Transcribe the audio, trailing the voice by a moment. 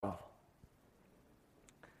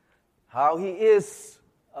how He is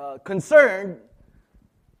concerned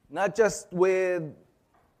not just with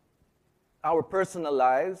our personal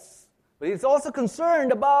lives, but He's also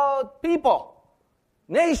concerned about people,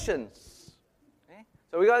 nations. Okay?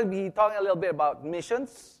 So we're going to be talking a little bit about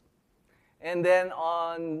missions. And then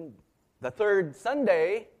on the third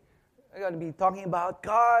Sunday, we're going to be talking about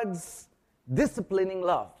God's disciplining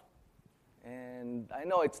love. And I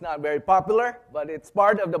know it's not very popular, but it's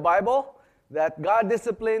part of the Bible that God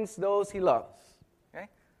disciplines those He loves. Okay?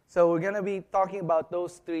 So we're going to be talking about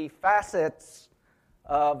those three facets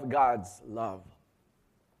of God's love.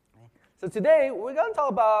 Okay? So today, we're going to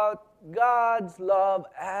talk about God's love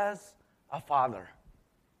as a father.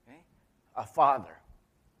 Okay? A father.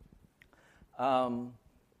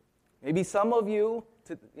 Maybe some of you,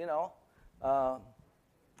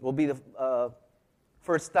 will be the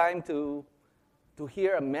first time to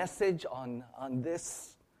hear a message on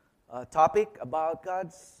this topic about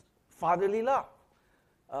God's fatherly love.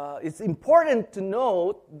 It's important to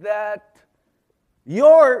note that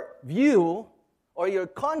your view or your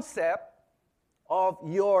concept of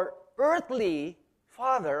your earthly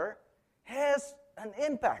father has an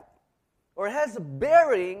impact or has a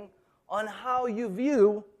bearing on how you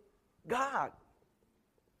view God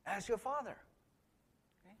as your father.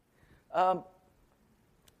 Okay?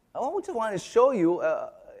 I also want to show you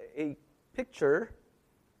a picture,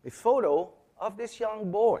 a photo of this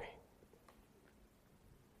young boy.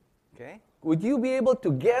 Okay? Would you be able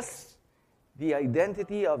to guess the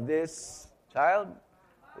identity of this child?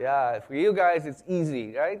 Yeah, for you guys, it's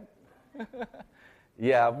easy, right?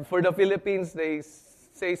 Yeah, for the Philippines, they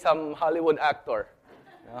say some Hollywood actor.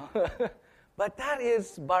 But that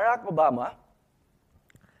is Barack Obama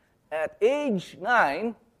at age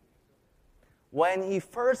 9 when he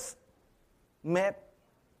first met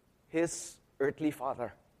his earthly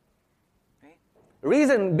father. Okay? The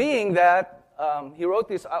reason being that he wrote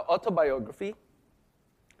this autobiography,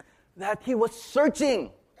 that he was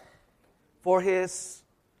searching for his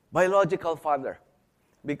biological father.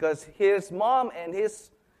 Because his mom and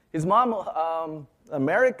his mom,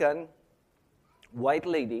 American white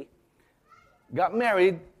lady, got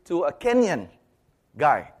married to a Kenyan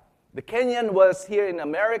guy. The Kenyan was here in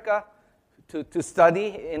America to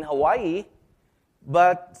study in Hawaii,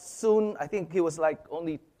 but soon, I think he was like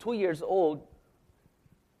only 2 years old,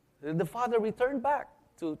 the father returned back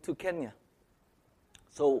to Kenya.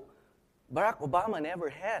 So Barack Obama never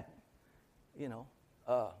had,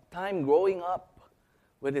 time growing up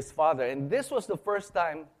with his father. And this was the first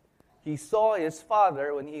time he saw his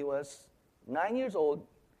father when he was 9 years old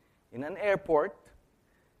in an airport,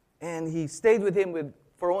 and he stayed with him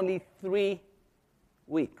for only 3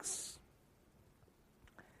 weeks.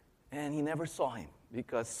 And he never saw him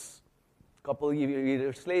because a couple of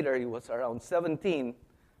years later, he was around 17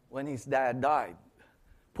 when his dad died.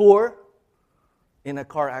 Poor in a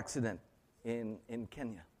car accident in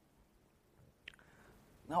Kenya.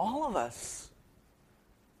 Now, all of us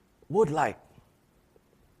would like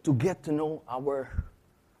to get to know our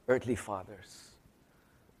earthly fathers.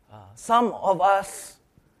 Some of us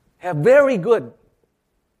have very good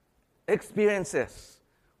experiences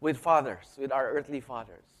with fathers, with our earthly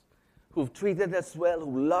fathers, who've treated us well,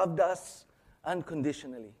 who loved us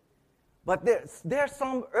unconditionally. But there are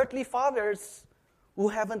some earthly fathers who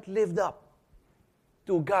haven't lived up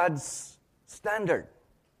to God's standard.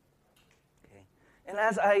 Okay? And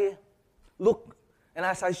as I look and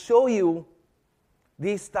as I show you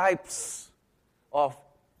these types of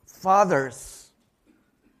fathers,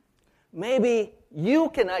 maybe you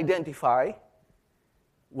can identify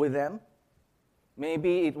with them.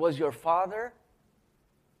 Maybe it was your father.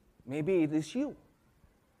 Maybe it is you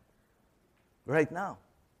right now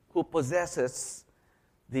who possesses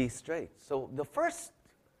these traits. So the first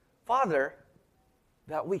father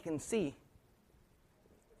that we can see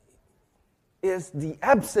is the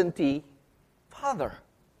absentee father.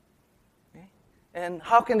 Okay? And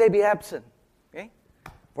how can they be absent? Okay?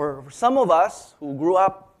 For some of us who grew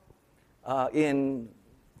up in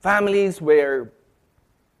families where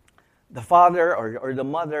the father or the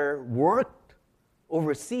mother worked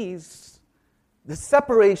overseas, the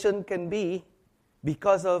separation can be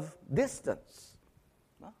because of distance.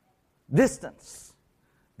 No? Distance.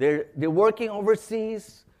 They're working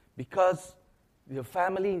overseas because the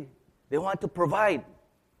family, they want to provide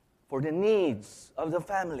for the needs of the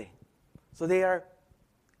family. So they are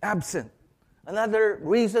absent. Another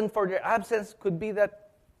reason for their absence could be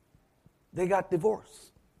that they got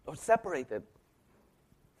divorced or separated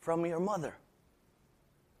from your mother.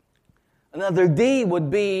 Another D would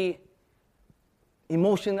be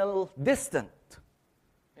emotional distant.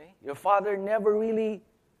 Okay? Your father never really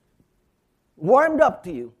warmed up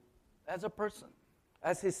to you as a person,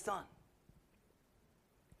 as his son.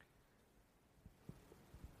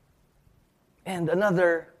 And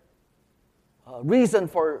another reason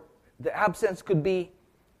for the absence could be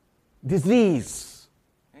disease.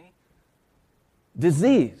 Okay?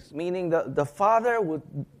 Disease, meaning the father would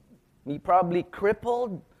be probably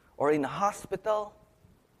crippled or in a hospital.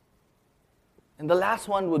 And the last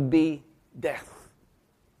one would be death.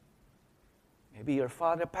 Maybe your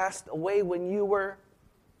father passed away when you were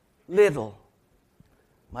little.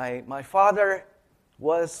 My father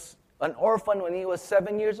was an orphan when he was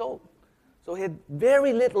 7 years old. So he had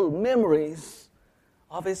very little memories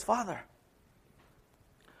of his father.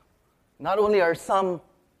 Not only are some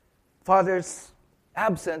fathers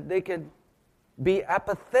absent, they can be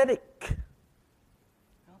apathetic.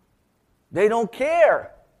 They don't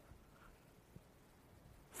care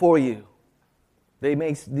for you.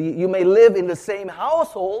 You may live in the same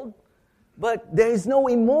household, but there is no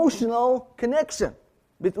emotional connection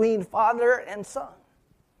between father and son.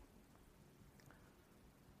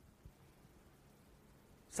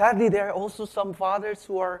 Sadly, there are also some fathers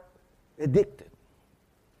who are addicted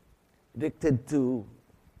to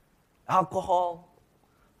alcohol,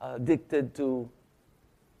 addicted to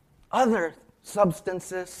other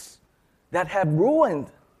substances that have ruined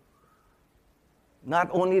not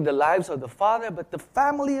only the lives of the father, but the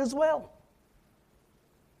family as well.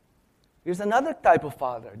 Here's another type of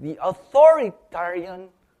father, the authoritarian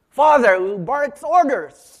father who barks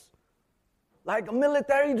orders like a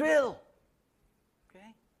military drill.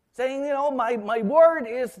 Okay? Saying, my word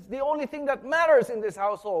is the only thing that matters in this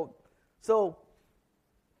household. So,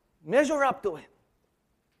 measure up to it.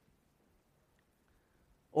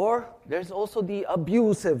 Or there's also the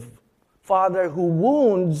abusive father who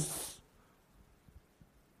wounds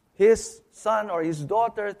his son or his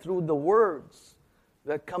daughter through the words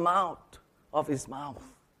that come out of his mouth.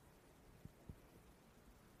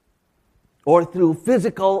 Or through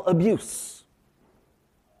physical abuse.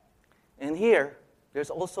 And here,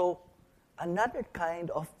 there's also another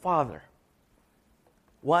kind of father.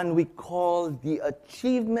 One we call the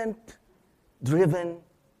achievement-driven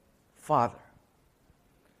father.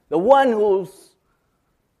 The one who's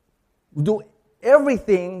do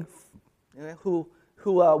everything, who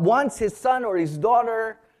wants his son or his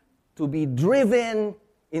daughter to be driven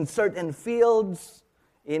in certain fields,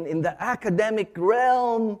 in the academic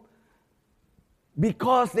realm,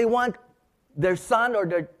 because they want their son or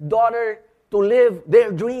their daughter to live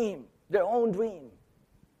their dream, their own dream.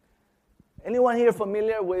 Anyone here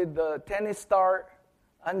familiar with the tennis star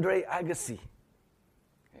Andre Agassi?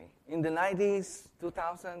 Okay. In the 90s,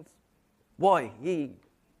 2000s, boy, he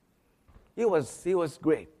was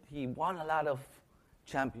great. He won a lot of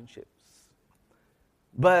championships.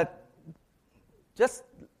 But just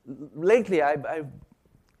lately, I've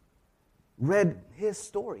read his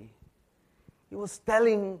story. He was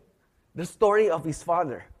telling the story of his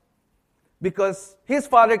father. Because his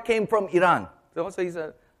father came from Iran. So he's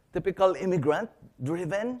a typical immigrant,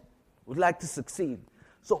 driven, would like to succeed.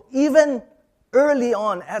 So even early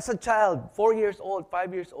on, as a child, 4 years old,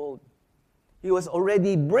 5 years old, he was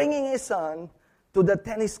already bringing his son to the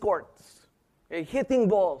tennis courts, hitting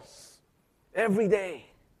balls every day.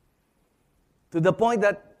 To the point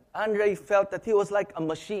that Andre felt that he was like a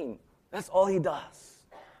machine. That's all he does.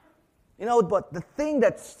 But the thing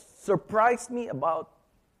that surprised me about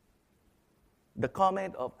the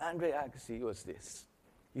comment of Andre Agassi was this.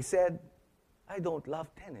 He said, I don't love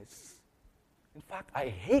tennis. In fact, I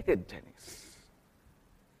hated tennis.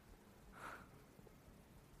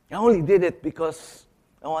 I only did it because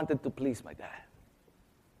I wanted to please my dad.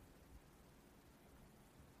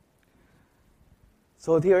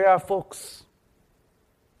 So here are folks.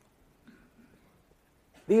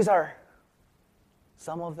 These are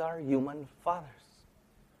some of our human fathers.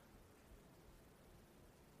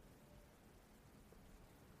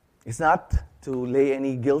 It's not to lay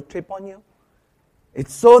any guilt trip on you.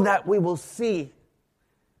 It's so that we will see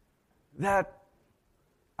that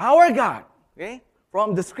our God,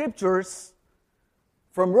 from the scriptures,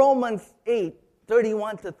 from Romans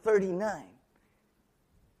 8:31 to 39,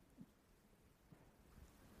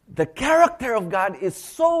 the character of God is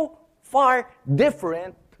so far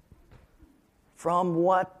different from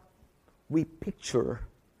what we picture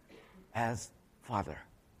as Father.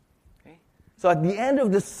 So at the end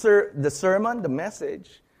of the sermon, the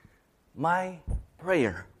message, my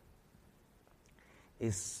prayer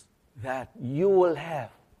is that you will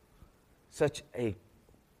have such a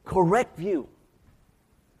correct view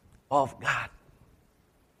of God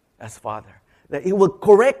as Father. That it will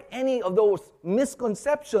correct any of those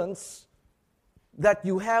misconceptions that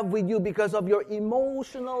you have with you because of your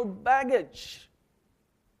emotional baggage.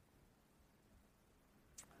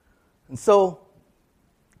 And so,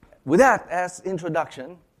 with that as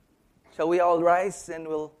introduction, shall we all rise and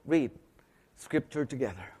we'll read Scripture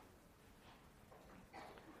together.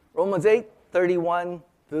 Romans 8, 31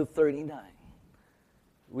 through 39.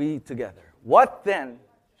 Read together. What then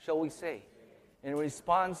shall we say in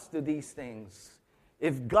response to these things?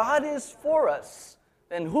 If God is for us,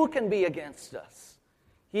 then who can be against us?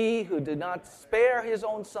 He who did not spare his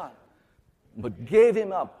own Son, but gave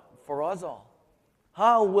him up for us all,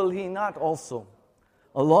 how will he not also,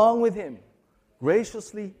 along with him,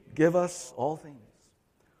 graciously give us all things?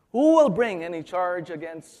 Who will bring any charge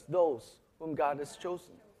against those whom God has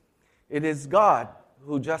chosen? It is God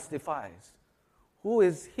who justifies. Who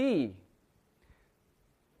is he?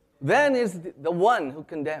 Then is the one who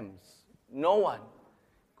condemns. No one.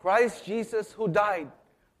 Christ Jesus, who died,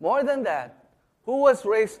 more than that, who was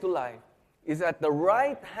raised to life, is at the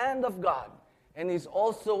right hand of God and is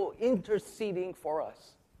also interceding for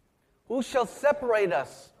us. Who shall separate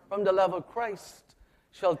us from the love of Christ?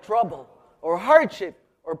 Shall trouble, or hardship,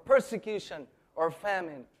 or persecution, or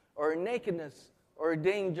famine, or nakedness, or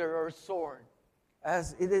danger, or sword?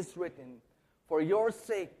 As it is written, for your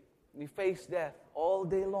sake we face death all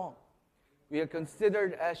day long. We are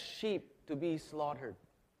considered as sheep to be slaughtered.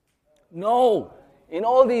 No, in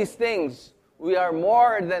all these things we are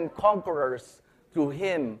more than conquerors through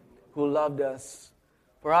him who loved us.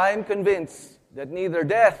 For I am convinced that neither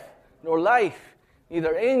death nor life,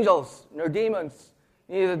 neither angels nor demons,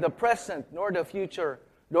 neither the present nor the future,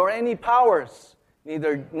 nor any powers,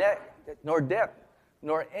 nor death,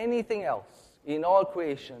 nor anything else in all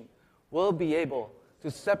creation will be able to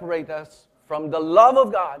separate us from the love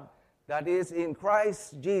of God that is in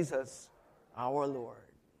Christ Jesus our Lord.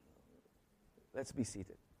 Let's be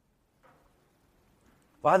seated.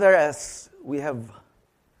 Father, as we have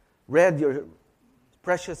read your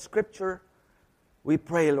precious Scripture, we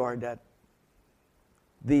pray, Lord, that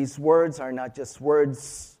these words are not just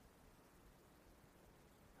words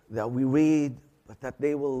that we read, but that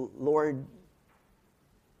they will, Lord,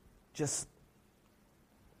 just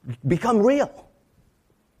become real.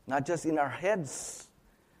 Not just in our heads,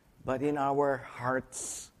 but in our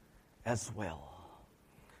hearts as well.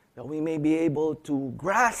 That we may be able to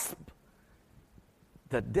grasp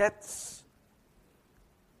the depths,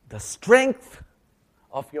 the strength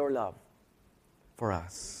of your love for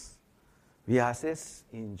us. We ask this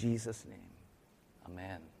in Jesus' name.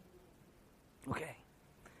 Amen. Okay.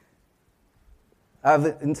 I've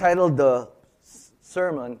entitled the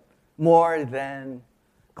sermon, More Than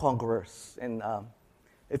Conquerors. And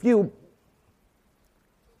if you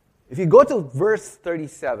go to verse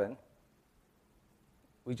 37,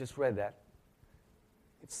 we just read that.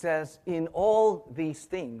 It says, in all these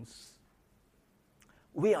things,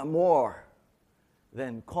 we are more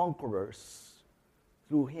than conquerors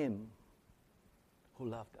through him who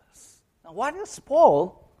loved us. Now, what is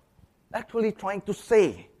Paul actually trying to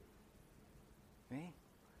say? Okay?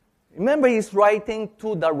 Remember, he's writing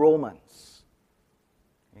to the Romans.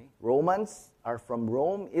 Okay? Romans are from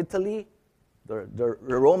Rome, Italy, the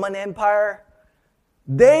Roman Empire.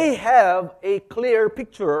 They have a clear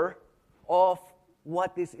picture of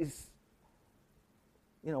what this is,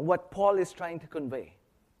 what Paul is trying to convey.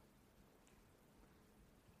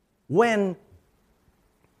 When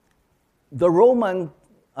the Roman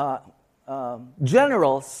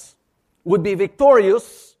generals would be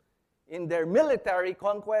victorious in their military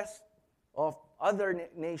conquest of other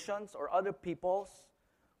nations or other peoples,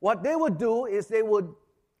 what they would do is they would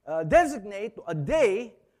designate a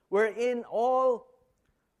day wherein all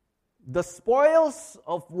the spoils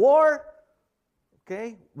of war,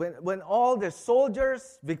 okay, when all the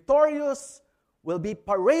soldiers victorious will be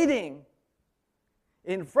parading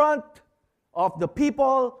in front of the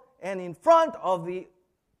people and in front of the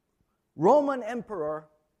Roman emperor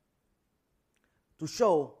to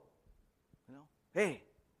show, hey,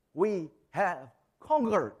 we have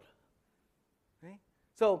conquered. Okay?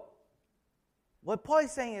 So, what Paul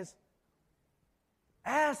is saying is,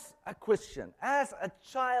 as a Christian, as a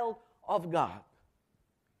child of God,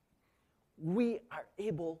 we are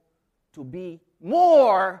able to be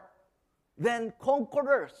more than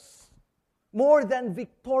conquerors, more than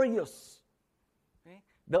victorious. Okay?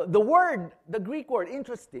 The Greek word,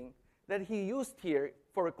 interesting, that he used here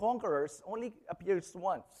for conquerors only appears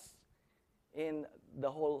once in the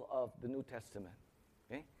whole of the New Testament.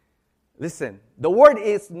 Okay? Listen, the word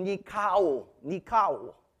is nikao,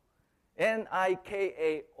 Nikao.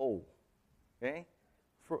 Okay?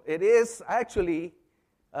 It is actually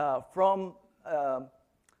from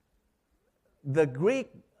the Greek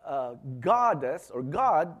goddess or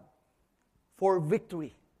god for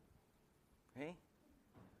victory. Okay?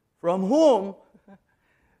 From whom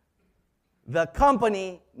the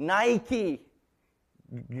company Nike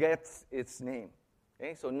gets its name.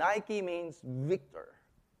 Okay? So Nike means victor.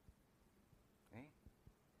 Okay?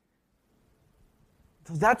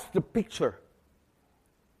 So that's the picture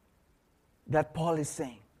that Paul is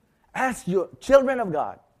saying. As your children of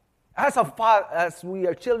God, as we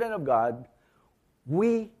are children of God,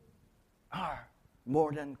 we are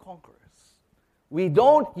more than conquerors. We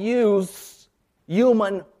don't use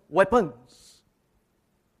human weapons.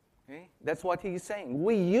 Okay? That's what he's saying.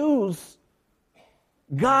 We use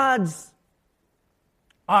God's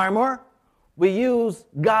armor. We use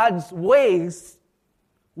God's ways,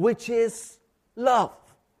 which is love.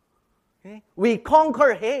 Okay? We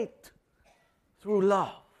conquer hate through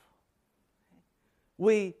love.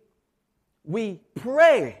 We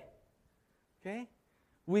pray. Okay?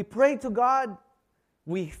 We pray to God.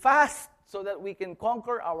 We fast so that we can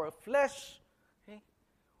conquer our flesh. Okay?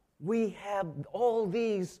 We have all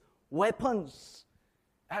these weapons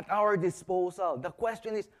at our disposal. The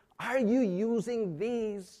question is, are you using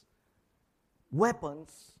these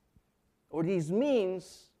weapons or these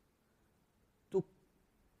means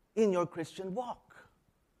in your Christian walk?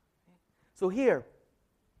 So here,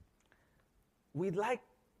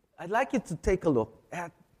 I'd like you to take a look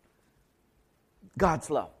at God's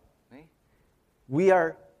love. Okay? We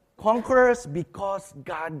are conquerors because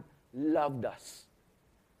God loved us.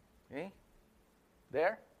 Okay?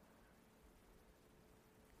 There.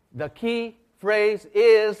 The key phrase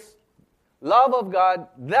is love of God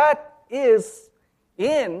that is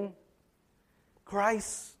in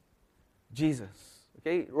Christ Jesus.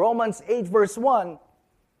 Okay? Romans 8 verse 1,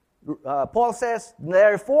 Paul says,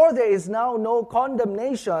 therefore there is now no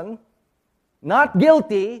condemnation, not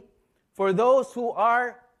guilty, for those who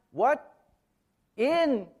are, what?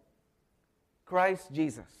 In Christ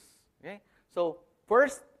Jesus. Okay? So,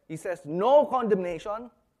 first, he says, no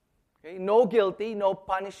condemnation, okay? No guilty, no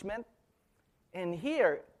punishment. And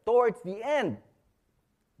here, towards the end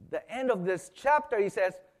of this chapter, he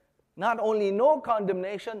says, not only no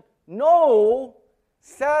condemnation, no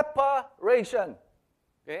separation.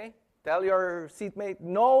 Okay? Tell your seatmate,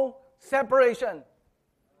 no separation.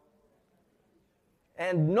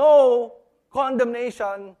 And no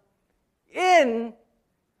condemnation in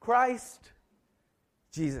Christ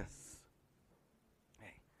Jesus.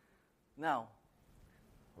 Okay. Now,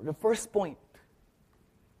 the first point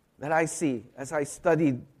that I see as I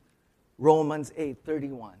studied Romans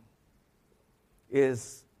 8:31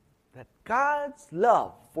 is that God's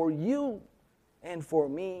love for you and for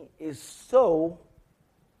me is so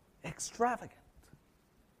extravagant.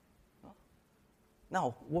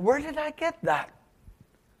 Now, where did I get that?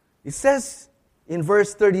 It says in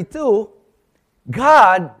verse 32,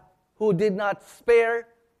 God, who did not spare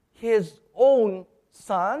His own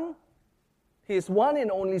Son, His one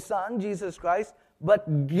and only Son, Jesus Christ,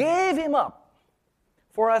 but gave Him up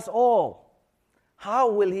for us all,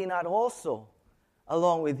 how will He not also,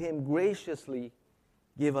 along with Him, graciously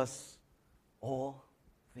give us all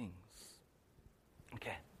things?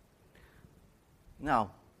 Okay.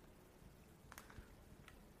 Now,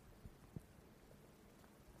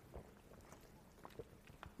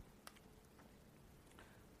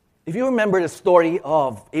 if you remember the story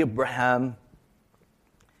of Abraham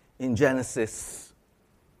in Genesis,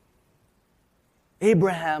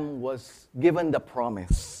 Abraham was given the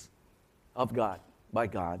promise of God, by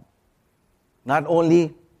God, not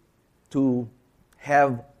only to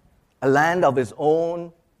have a land of his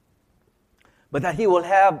own, but that he will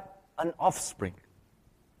have an offspring.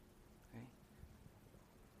 Okay?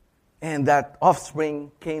 And that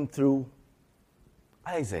offspring came through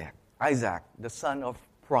Isaac, the son of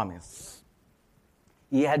promise.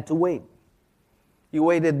 He had to wait. He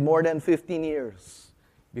waited more than 15 years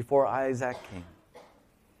before Isaac came.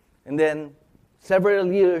 And then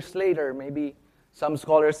several years later, maybe some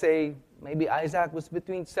scholars say maybe Isaac was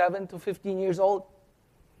between 7 to 15 years old.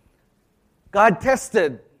 God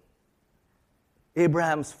tested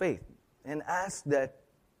Abraham's faith and asked that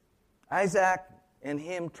Isaac and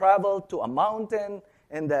him travel to a mountain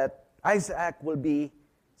and that Isaac will be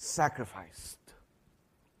sacrificed.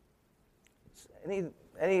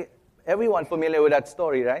 Everyone familiar with that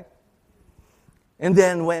story, right? And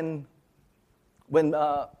then when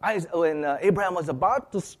Abraham was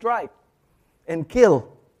about to strike and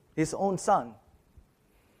kill his own son,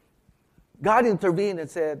 God intervened and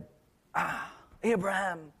said,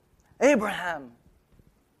 Abraham,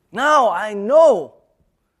 now I know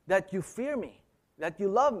that you fear me, that you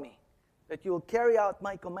love me, that you will carry out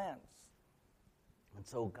my commands. And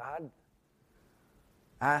so God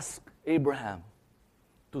asked Abraham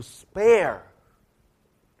to spare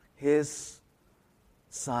his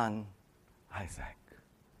son Isaac.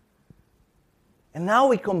 And now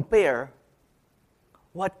we compare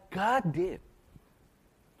what God did,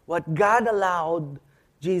 what God allowed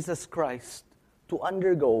Jesus Christ to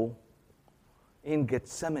undergo in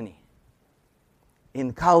Gethsemane,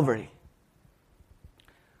 in Calvary.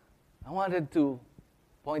 I wanted to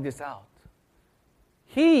point this out.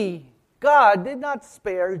 God, did not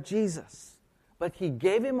spare Jesus, but He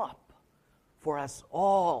gave Him up for us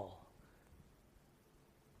all.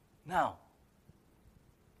 Now,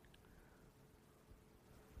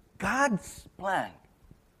 God's plan,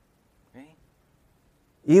 okay,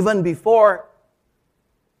 even before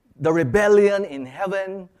the rebellion in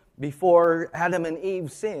heaven, before Adam and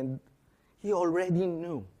Eve sinned, He already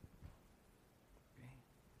knew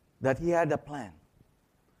that He had a plan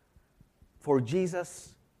for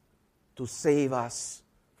Jesus to save us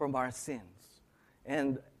from our sins.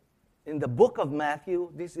 And in the book of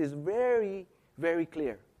Matthew, this is very, very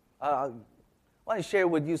clear. I want to share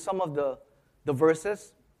with you some of the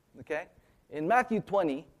verses, okay? In Matthew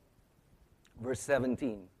 20, verse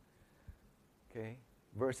 17, okay,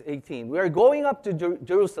 verse 18. We are going up to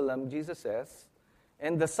Jerusalem, Jesus says,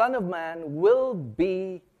 and the Son of Man will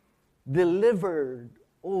be delivered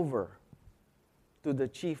over to the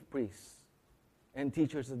chief priests and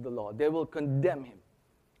teachers of the law. They will condemn Him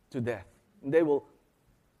to death. And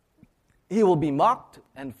He will be mocked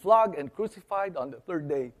and flogged and crucified. On the third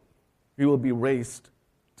day, He will be raised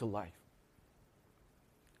to life.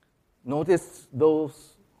 Notice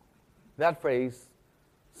that phrase,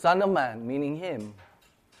 Son of Man, meaning Him,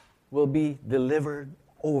 will be delivered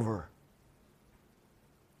over.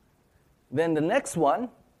 Then the next one,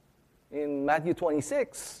 in Matthew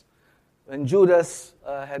 26, when Judas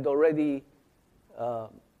had already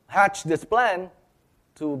hatched this plan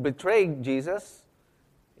to betray Jesus,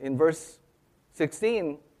 in verse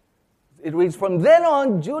 16, it reads, "From then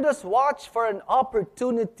on, Judas watched for an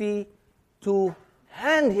opportunity to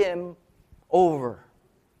hand Him over,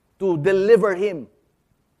 to deliver Him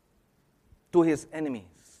to His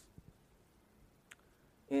enemies."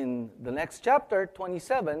 In the next chapter,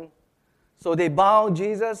 27, so they bound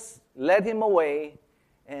Jesus, led Him away,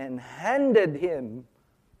 and handed Him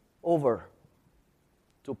over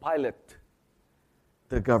to Pilate,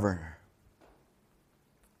 the governor.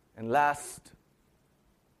 And last,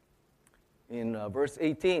 in verse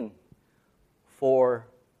 18, for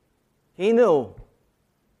He knew,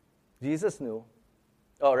 Jesus knew,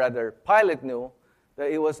 or rather Pilate knew,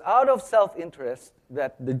 that it was out of self-interest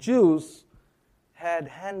that the Jews had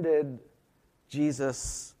handed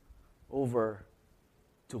Jesus over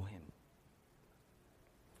to him.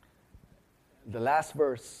 The last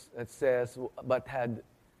verse, it says,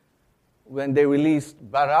 when they released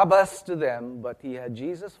Barabbas to them, but he had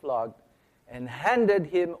Jesus flogged and handed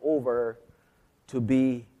him over to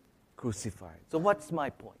be crucified. So what's my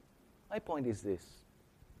point? My point is this.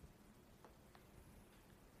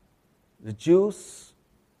 The Jews,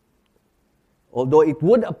 although it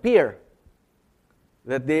would appear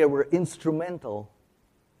that they were instrumental,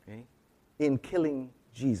 okay, in killing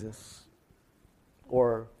Jesus,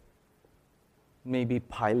 or maybe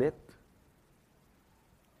Pilate,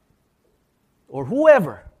 or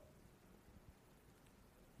whoever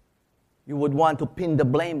you would want to pin the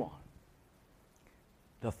blame on.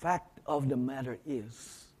 The fact of the matter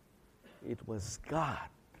is, it was God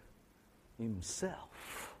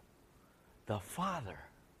Himself, the Father,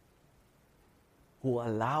 who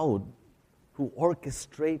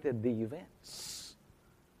orchestrated the events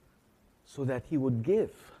so that He would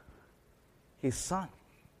give His Son,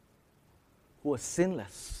 who was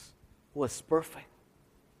sinless, who was perfect,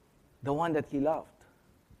 the one that He loved,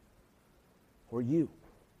 for you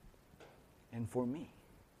and for me,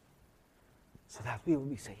 so that we will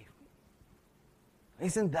be saved.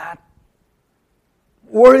 Isn't that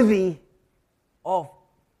worthy of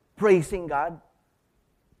praising God?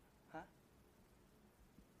 Huh?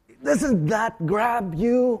 Doesn't that grab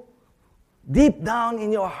you deep down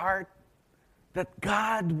in your heart that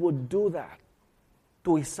God would do that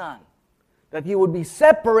to His Son? That He would be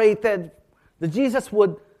separated, that Jesus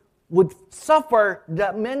would suffer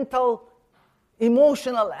the mental,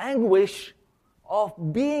 emotional anguish of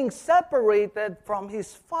being separated from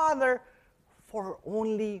His Father for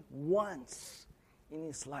only once in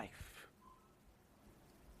His life.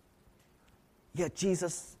 Yet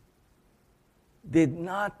Jesus did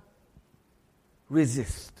not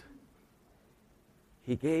resist.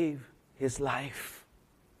 He gave His life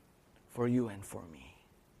for you and for me.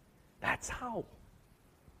 That's how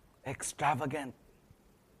extravagant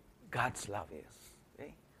God's love is.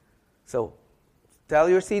 Okay? So, tell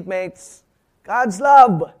your seatmates, God's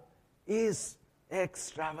love is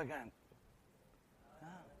extravagant.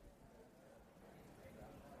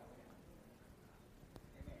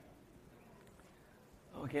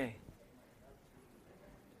 Okay.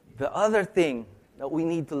 The other thing that we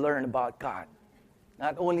need to learn about God,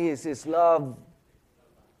 not only is His love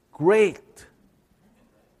great,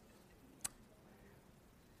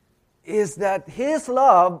 is that His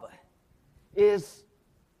love is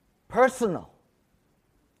personal.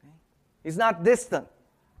 Okay? He's not distant.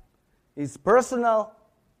 He's personal,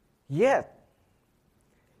 yet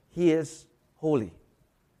He is holy.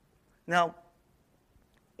 Now,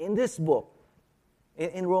 in this book,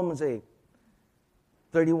 in Romans 8,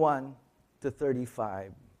 31 to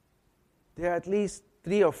 35, there are at least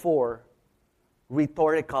 3 or 4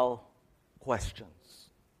 rhetorical questions.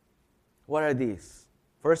 What are these?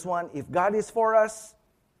 First one, if God is for us,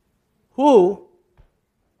 who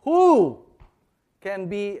can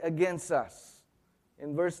be against us?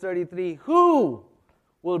 In verse 33, who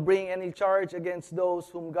will bring any charge against those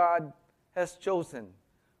whom God has chosen?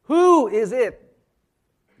 Who is it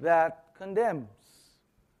that condemns?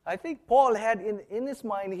 I think Paul had in his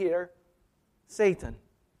mind here Satan,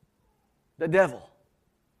 the devil.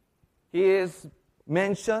 He is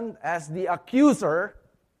mentioned as the accuser.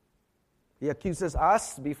 He accuses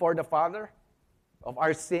us before the Father of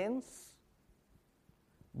our sins.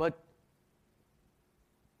 But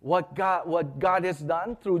what God has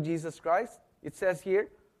done through Jesus Christ, it says here,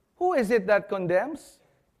 who is it that condemns?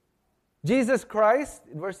 Jesus Christ,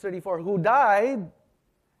 in verse 34, who died.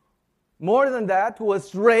 More than that, who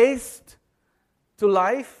was raised to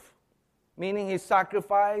life, meaning His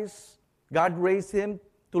sacrifice, God raised Him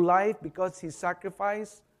to life because His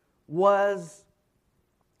sacrifice was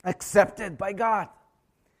accepted by God.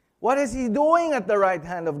 What is He doing at the right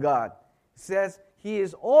hand of God? It says He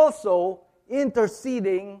is also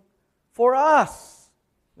interceding for us.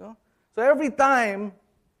 You know? So every time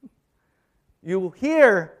you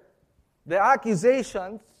hear the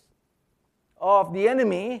accusations of the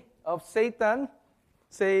enemy, of Satan,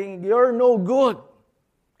 saying, you're no good.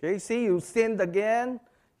 Okay, see, you sinned again.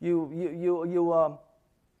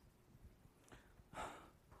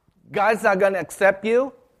 God's not going to accept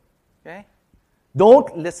you. Okay?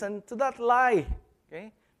 Don't listen to that lie.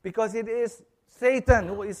 Okay? Because it is Satan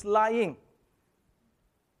who is lying.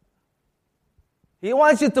 He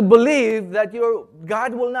wants you to believe that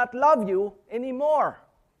God will not love you anymore.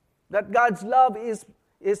 That God's love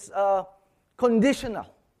is conditional.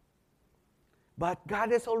 But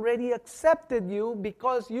God has already accepted you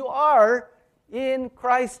because you are in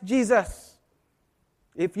Christ Jesus.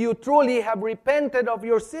 If you truly have repented of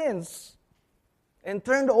your sins and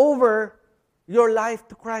turned over your life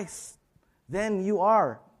to Christ, then you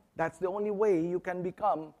are. That's the only way you can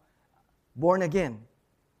become born again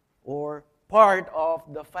or part of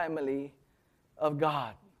the family of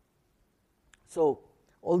God. So,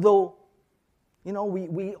 although,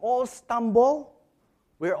 we all stumble,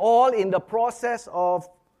 we're all in the process of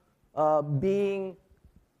being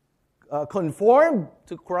conformed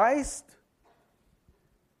to Christ.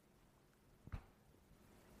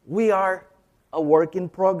 We are a work in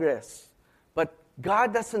progress. But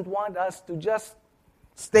God doesn't want us to just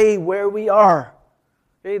stay where we are.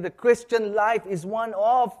 Okay? The Christian life is one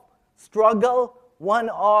of struggle, one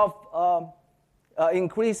of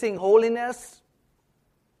increasing holiness.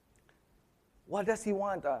 What does He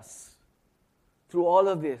want us? Through all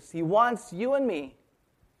of this, He wants you and me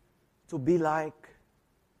to be like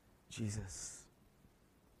Jesus.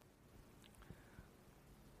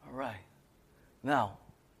 All right. Now,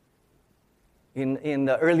 in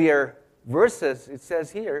the earlier verses, it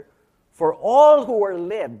says here, for all who are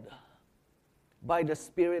led by the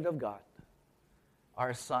Spirit of God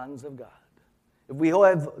are sons of God. If we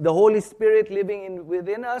have the Holy Spirit living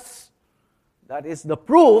within us, that is the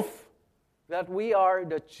proof that we are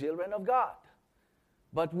the children of God.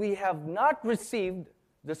 But we have not received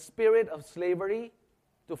the spirit of slavery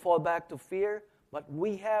to fall back to fear, but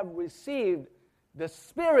we have received the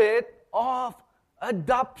spirit of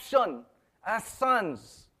adoption as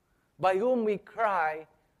sons, by whom we cry,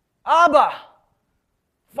 Abba,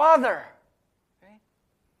 Father. Okay?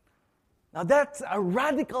 Now that's a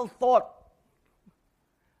radical thought,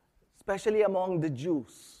 especially among the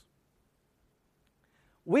Jews.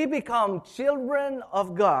 We become children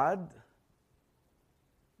of God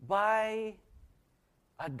by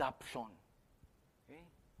adoption, okay,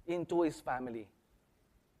 into His family.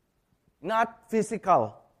 Not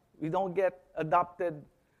physical. We don't get adopted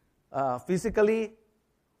physically.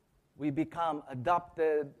 we become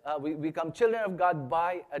adopted, we become children of God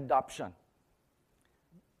by adoption.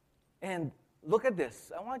 And look at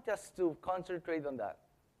this. I want us to concentrate on that.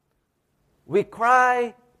 We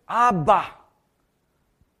cry, Abba.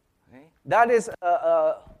 Okay? That is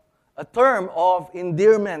a term of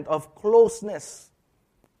endearment, of closeness.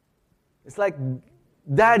 It's like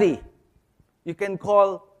daddy. You can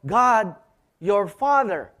call God your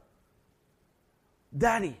father.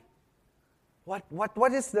 Daddy.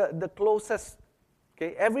 What is the closest?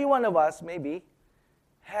 Okay, every one of us maybe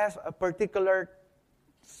has a particular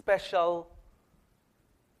special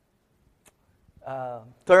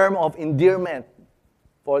term of endearment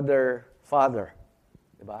for their father.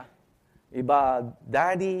 Diba? Iba,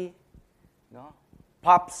 daddy, no?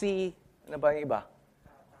 Popsy, ano ba yung iba?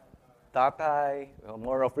 Tatay,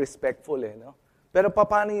 more of respectful, no? Pero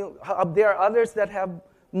paano yung, there are others that have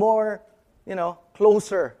more,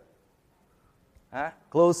 closer.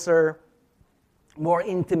 Closer, more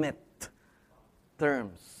intimate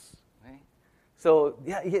terms. Okay? So,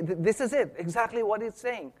 this is it. Exactly what it's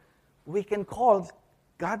saying. We can call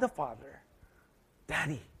God the Father,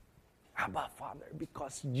 Daddy, Abba, Father,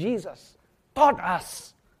 because Jesus taught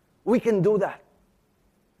us we can do that.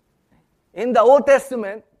 In the Old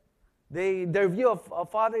Testament, their view of a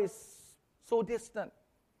father is so distant.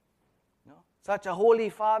 Such a holy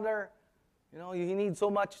father, you need so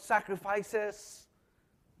much sacrifices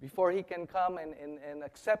before he can come and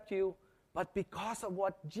accept you. But because of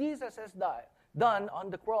what Jesus has done on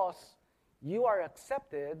the cross, you are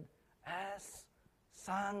accepted as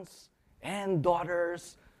sons and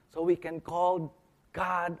daughters. So we can call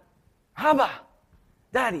God Abba,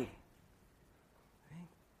 Daddy.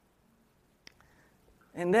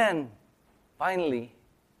 And then, finally,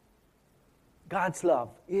 God's love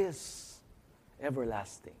is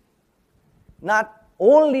everlasting. Not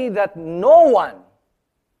only that no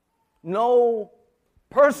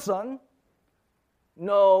person,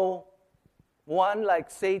 no one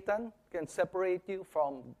like Satan can separate you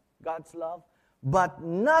from God's love, but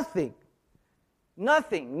nothing,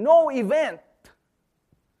 no event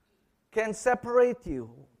can separate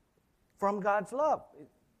you from God's love.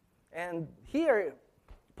 And here,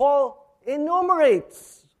 Paul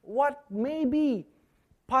enumerates what may be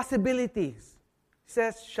possibilities. He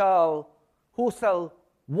says, what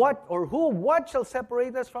shall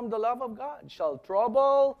separate us from the love of God? Shall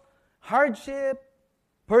trouble, hardship,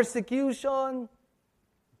 persecution,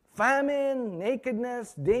 famine,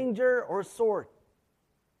 nakedness, danger, or sword?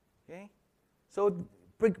 Okay? So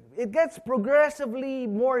it gets progressively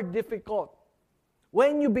more difficult.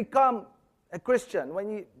 When you become a Christian,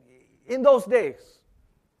 in those days,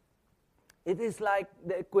 it is like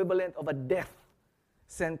the equivalent of a death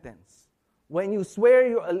sentence. When you swear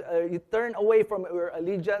you turn away from your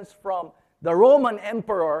allegiance from the Roman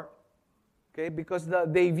emperor, okay, because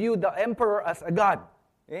they view the emperor as a god.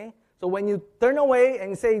 Okay? So when you turn away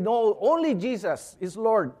and say, no, only Jesus is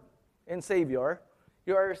Lord and Savior,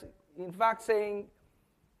 you are in fact saying,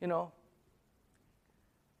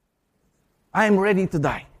 I'm ready to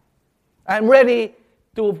die. I'm ready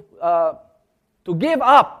to give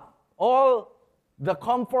up all the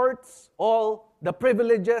comforts, all the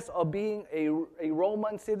privileges of being a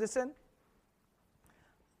Roman citizen.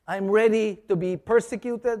 I'm ready to be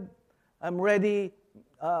persecuted. I'm ready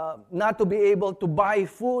not to be able to buy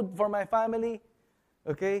food for my family.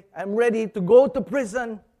 Okay? I'm ready to go to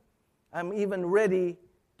prison. I'm even ready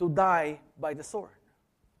to die by the sword.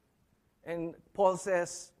 And Paul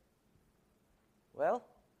says, well,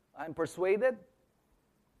 I'm persuaded.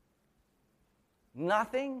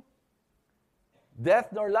 Nothing,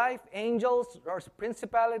 death nor life, angels nor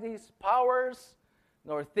principalities, powers,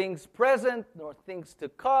 nor things present, nor things to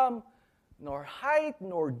come, nor height,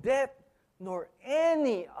 nor depth, nor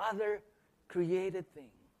any other created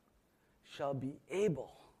thing shall be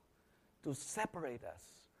able to separate us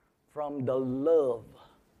from the love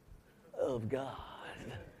of God.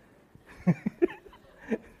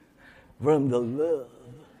 From the love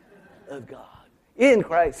of God. In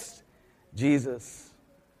Christ Jesus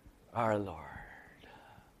our Lord.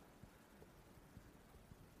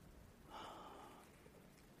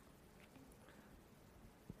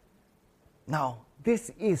 Now,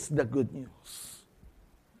 this is the good news.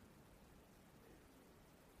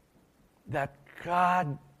 That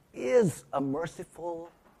God is a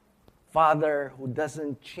merciful Father who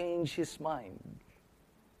doesn't change His mind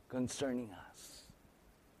concerning us.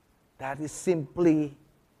 That is simply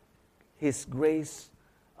His grace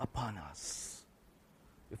upon us.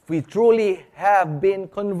 If we truly have been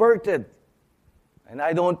converted, and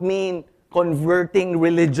I don't mean converting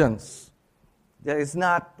religions. That is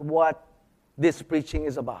not what this preaching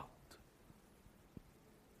is about.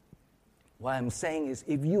 What I'm saying is,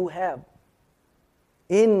 if you have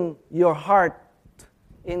in your heart,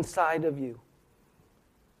 inside of you,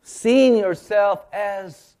 seeing yourself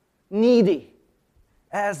as needy,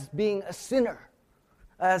 as being a sinner,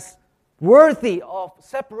 as worthy of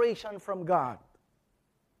separation from God,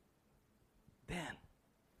 then,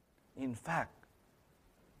 in fact,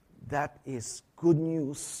 that is good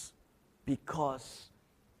news, because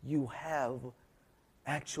you have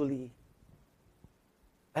actually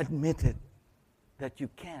admitted that you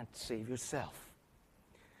can't save yourself.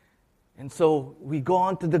 And so we go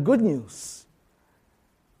on to the good news,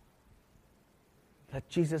 that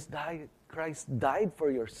Christ died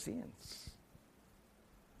for your sins.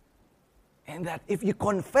 And that if you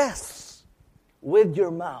confess with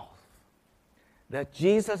your mouth that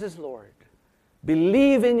Jesus is Lord,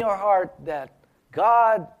 believe in your heart that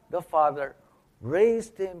God the Father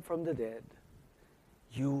raised him from the dead,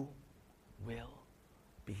 you will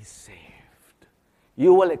be saved.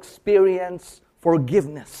 You will experience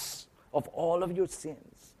forgiveness of all of your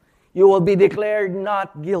sins. You will be declared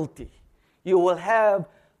not guilty. You will have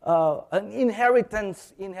an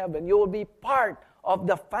inheritance in heaven. You will be part of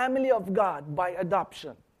the family of God by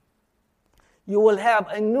adoption. You will have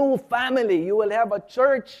a new family. You will have a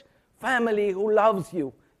church family who loves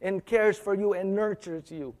you and cares for you and nurtures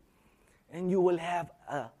you. And you will have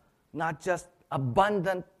not just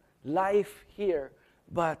abundant life here,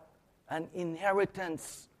 but an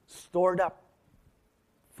inheritance stored up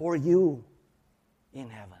for you in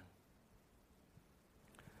heaven.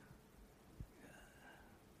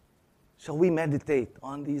 Shall we meditate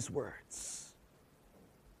on these words?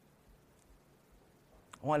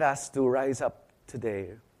 I want us to rise up today.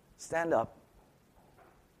 Stand up.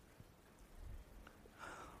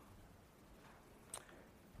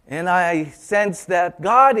 And I sense that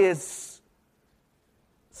God is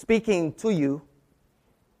speaking to you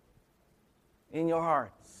in your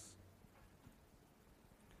hearts.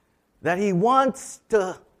 That He wants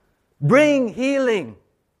to bring healing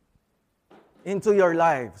into your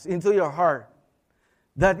lives, into your heart.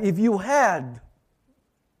 That if you had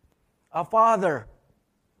a father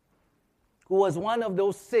who was one of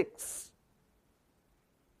those 6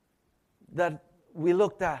 that we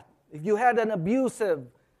looked at, if you had an abusive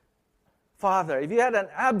father, if you had an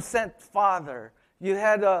absent father, you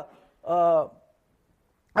had a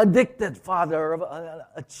addicted father, an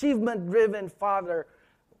achievement-driven father.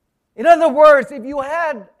 In other words, if you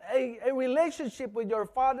had a relationship with your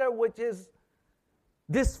father which is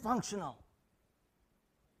dysfunctional,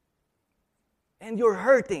 and you're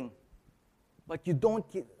hurting, but you don't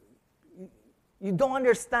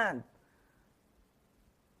understand.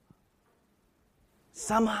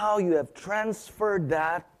 Somehow you have transferred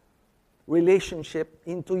that relationship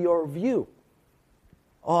into your view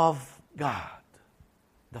of God,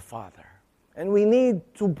 the Father. And we need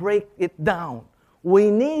to break it down.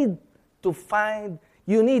 You need to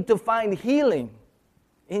find healing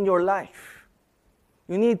in your life.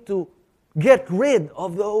 You need to get rid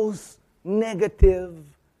of those negative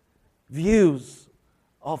views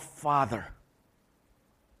of Father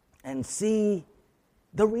and see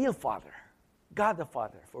the real Father, God the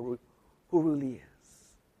Father, for who really is.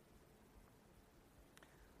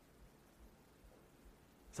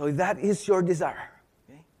 So if that is your desire,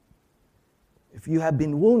 okay? If you have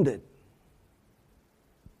been wounded,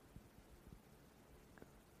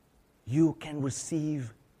 you can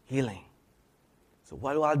receive healing. So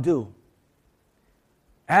what do I do?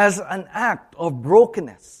 As an act of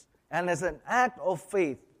brokenness and as an act of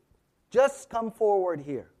faith, just come forward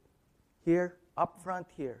here. Here, up front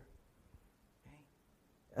here. Okay?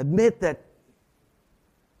 Admit that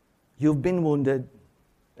you've been wounded.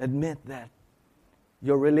 Admit that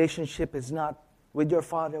your relationship is not, with your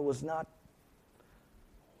father was not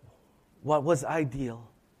what was ideal.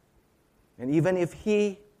 And even if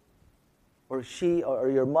he or she or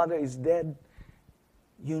your mother is dead,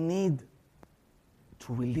 you need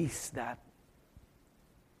to release that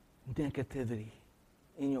negativity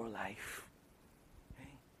in your life. Okay?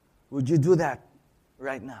 Would you do that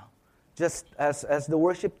right now? Just as the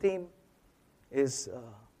worship team is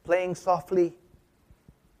playing softly,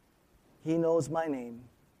 He knows my name.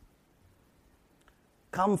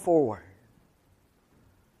 Come forward.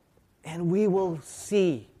 And we will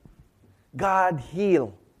see God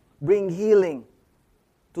heal, bring healing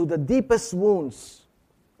to the deepest wounds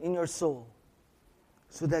in your soul,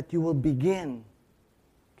 so that you will begin,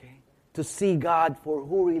 okay, to see God for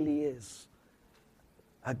who He really is.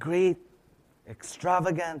 A great,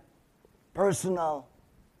 extravagant, personal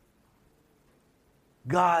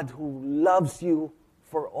God who loves you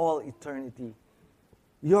for all eternity.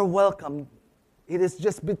 You're welcome It is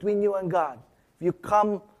just between you and God. If you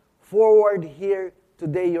come forward here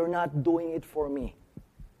today, you're not doing it for me.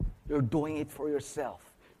 You're doing it for yourself.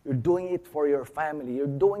 You're doing it for your family. You're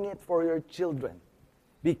doing it for your children.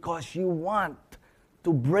 Because you want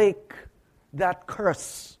to break that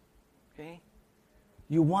curse. Okay?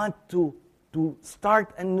 You want to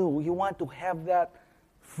start anew. You want to have that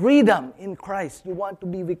freedom in Christ. You want to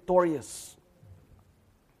be victorious.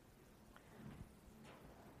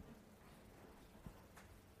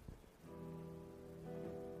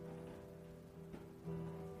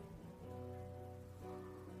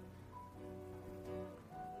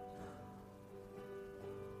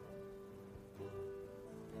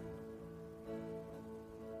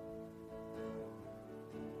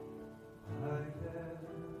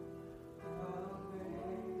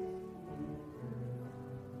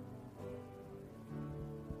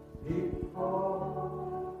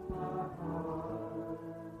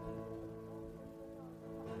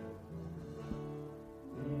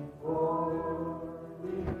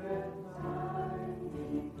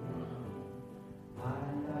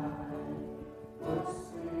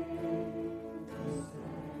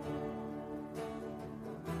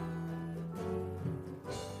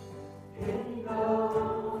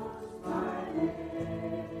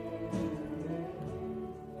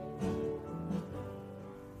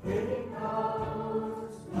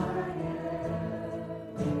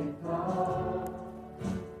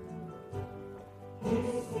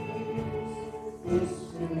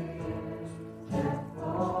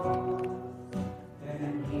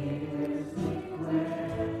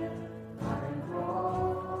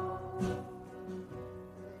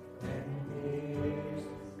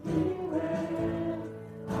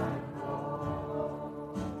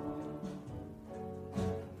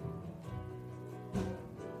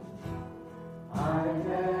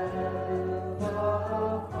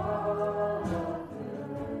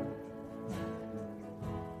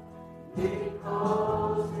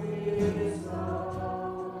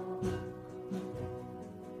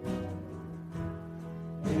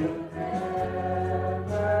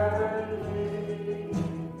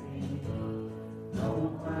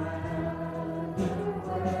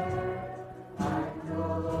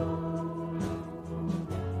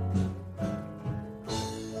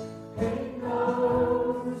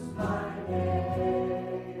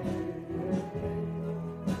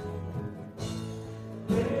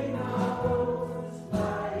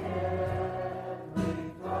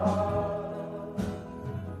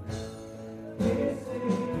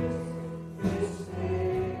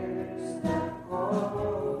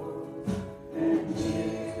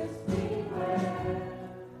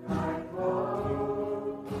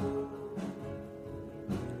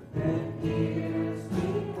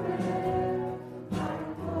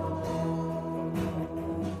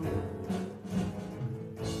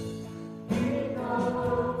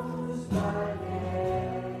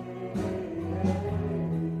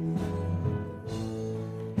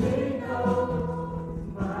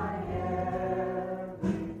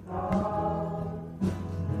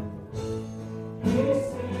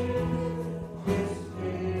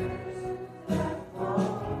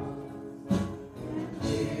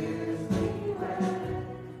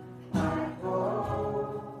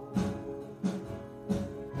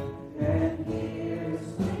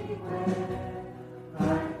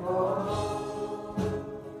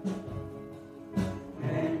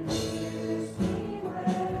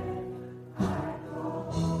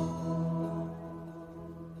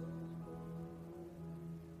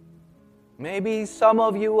 Maybe some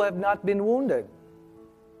of you have not been wounded.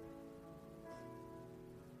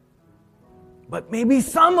 But maybe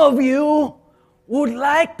some of you would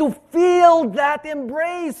like to feel that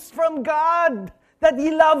embrace from God, that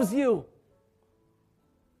He loves you.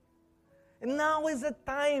 And now is the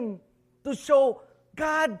time to show,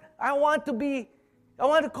 God, I want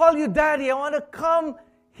to call you Daddy. I want to come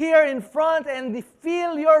here in front and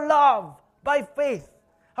feel your love by faith.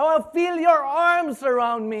 I want to feel your arms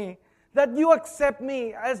around me, that you accept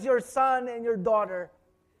me as your son and your daughter.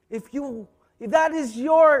 If that is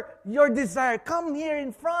your desire, come here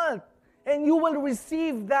in front and you will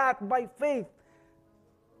receive that by faith.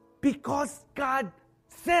 Because God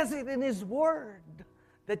says it in His Word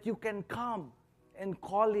that you can come and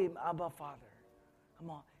call Him Abba Father. Come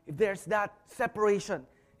on. If there's that separation,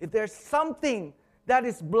 if there's something that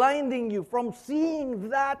is blinding you from seeing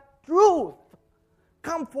that truth,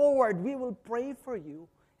 come forward. We will pray for you.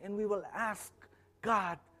 And we will ask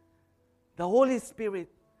God, the Holy Spirit,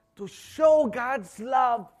 to show God's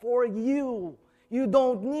love for you. You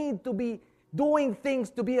don't need to be doing things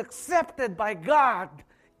to be accepted by God.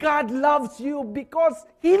 God loves you because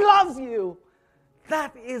He loves you.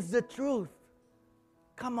 That is the truth.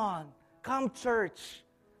 Come on. Come, church.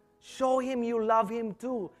 Show Him you love Him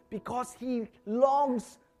too, because He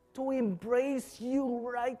longs to embrace you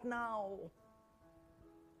right now.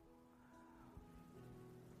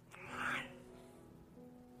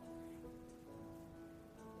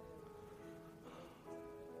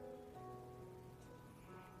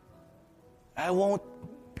 I won't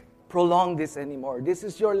prolong this anymore. This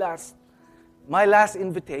is my last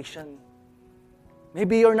invitation.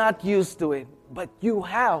 Maybe you're not used to it, but you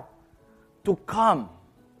have to come.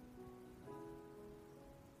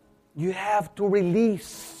 You have to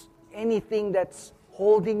release anything that's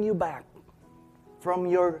holding you back from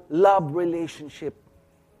your love relationship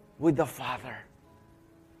with the Father.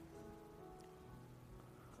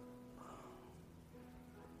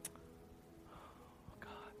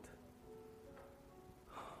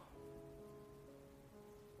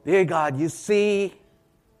 Dear God, you see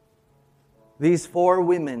these 4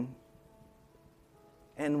 women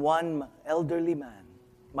and 1 elderly man,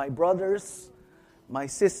 my brothers, my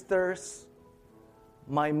sisters,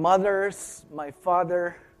 my mothers, my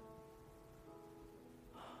father,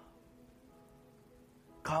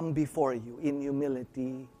 come before you in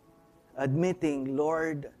humility, admitting,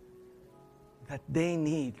 Lord, that they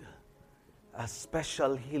need a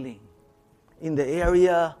special healing in the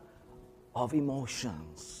area of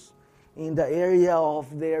emotions, in the area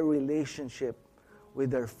of their relationship with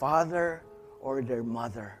their father or their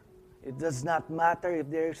mother. It does not matter if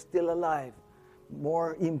they're still alive. It's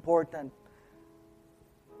more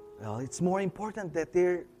important that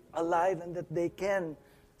they're alive and that they can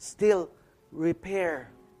still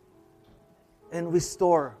repair and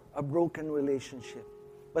restore a broken relationship.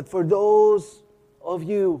 But for those of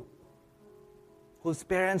you whose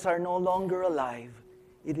parents are no longer alive,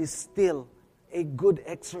 it is still a good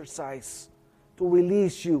exercise to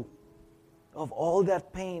release you of all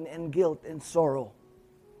that pain and guilt and sorrow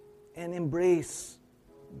and embrace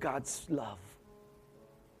God's love.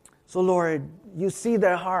 So Lord, you see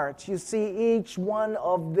their hearts. You see each one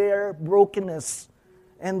of their brokenness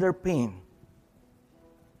and their pain.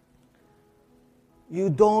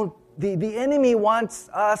 The enemy wants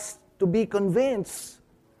us to be convinced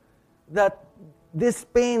that this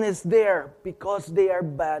pain is there because they are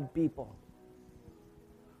bad people.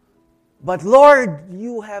 But Lord,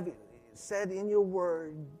 you have said in your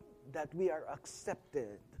word that we are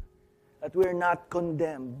accepted, that we are not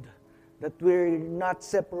condemned, that we're not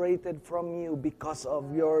separated from you because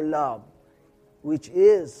of your love, which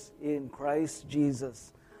is in Christ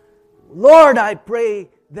Jesus. Lord, I pray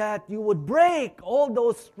that you would break all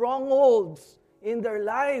those strongholds in their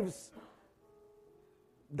lives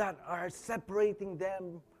that are separating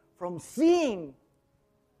them from seeing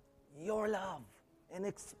your love and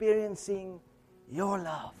experiencing your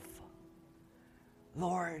love.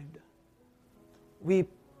 Lord, we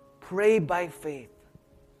pray by faith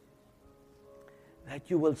that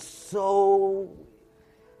you will so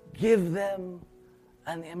give them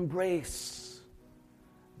an embrace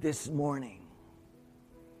this morning.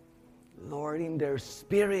 Lord, in their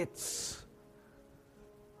spirits,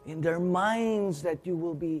 in their minds, that they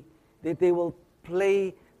will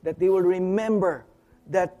remember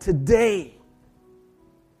that today,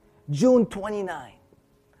 June 29,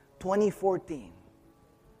 2014,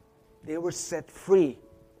 they were set free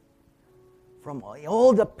from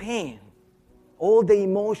all the pain, all the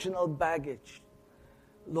emotional baggage,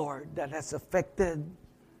 Lord, that has affected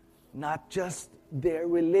not just their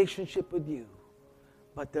relationship with you,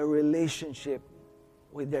 but their relationship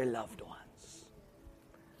with their loved ones.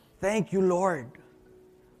 Thank you, Lord,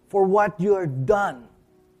 for what you have done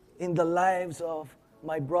in the lives of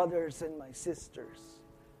my brothers and my sisters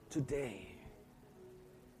today.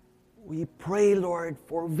 We pray, Lord,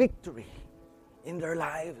 for victory in their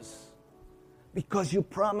lives, because you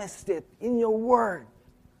promised it in your word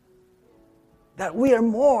that we are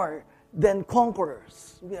more than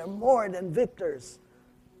conquerors. We are more than victors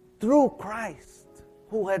through Christ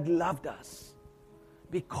who had loved us,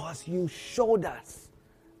 because you showed us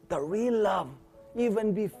the real love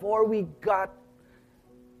even before we got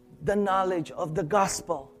the knowledge of the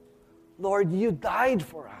gospel. Lord, you died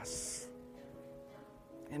for us.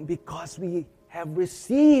 And because we have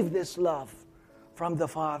received this love from the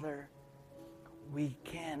Father, we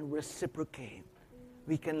can reciprocate.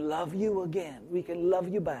 We can love you again. We can love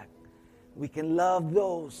you back. We can love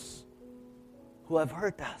those who have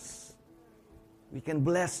hurt us. We can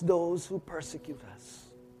bless those who persecute us.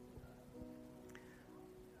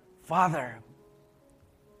 Father,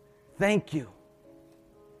 thank you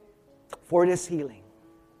for this healing.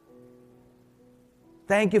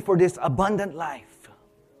 Thank you for this abundant life.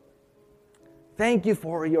 Thank you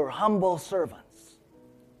for your humble servants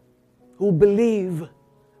who believe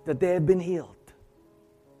that they have been healed,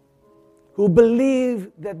 who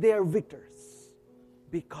believe that they are victors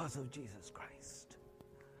because of Jesus Christ,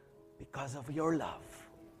 because of your love.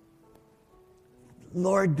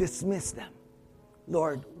 Lord, dismiss them,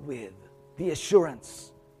 Lord, with the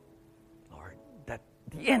assurance, Lord, that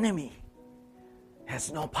the enemy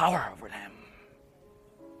has no power over them.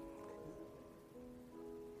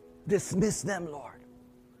 Dismiss them, Lord.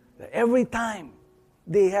 That every time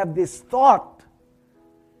they have this thought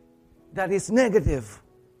that is negative,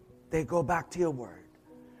 they go back to your word.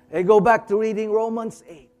 They go back to reading Romans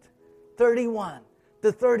 8:31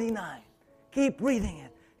 to 39. Keep reading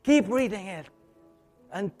it. Keep reading it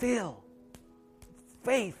until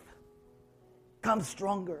faith comes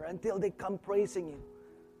stronger, until they come praising you,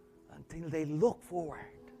 until they look forward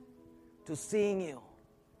to seeing you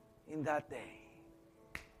in that day.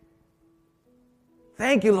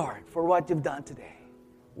 Thank you, Lord, for what you've done today.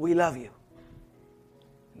 We love you.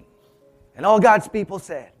 And all God's people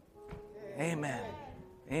said, Amen.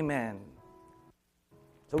 Amen.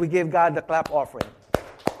 So we give God the clap offering.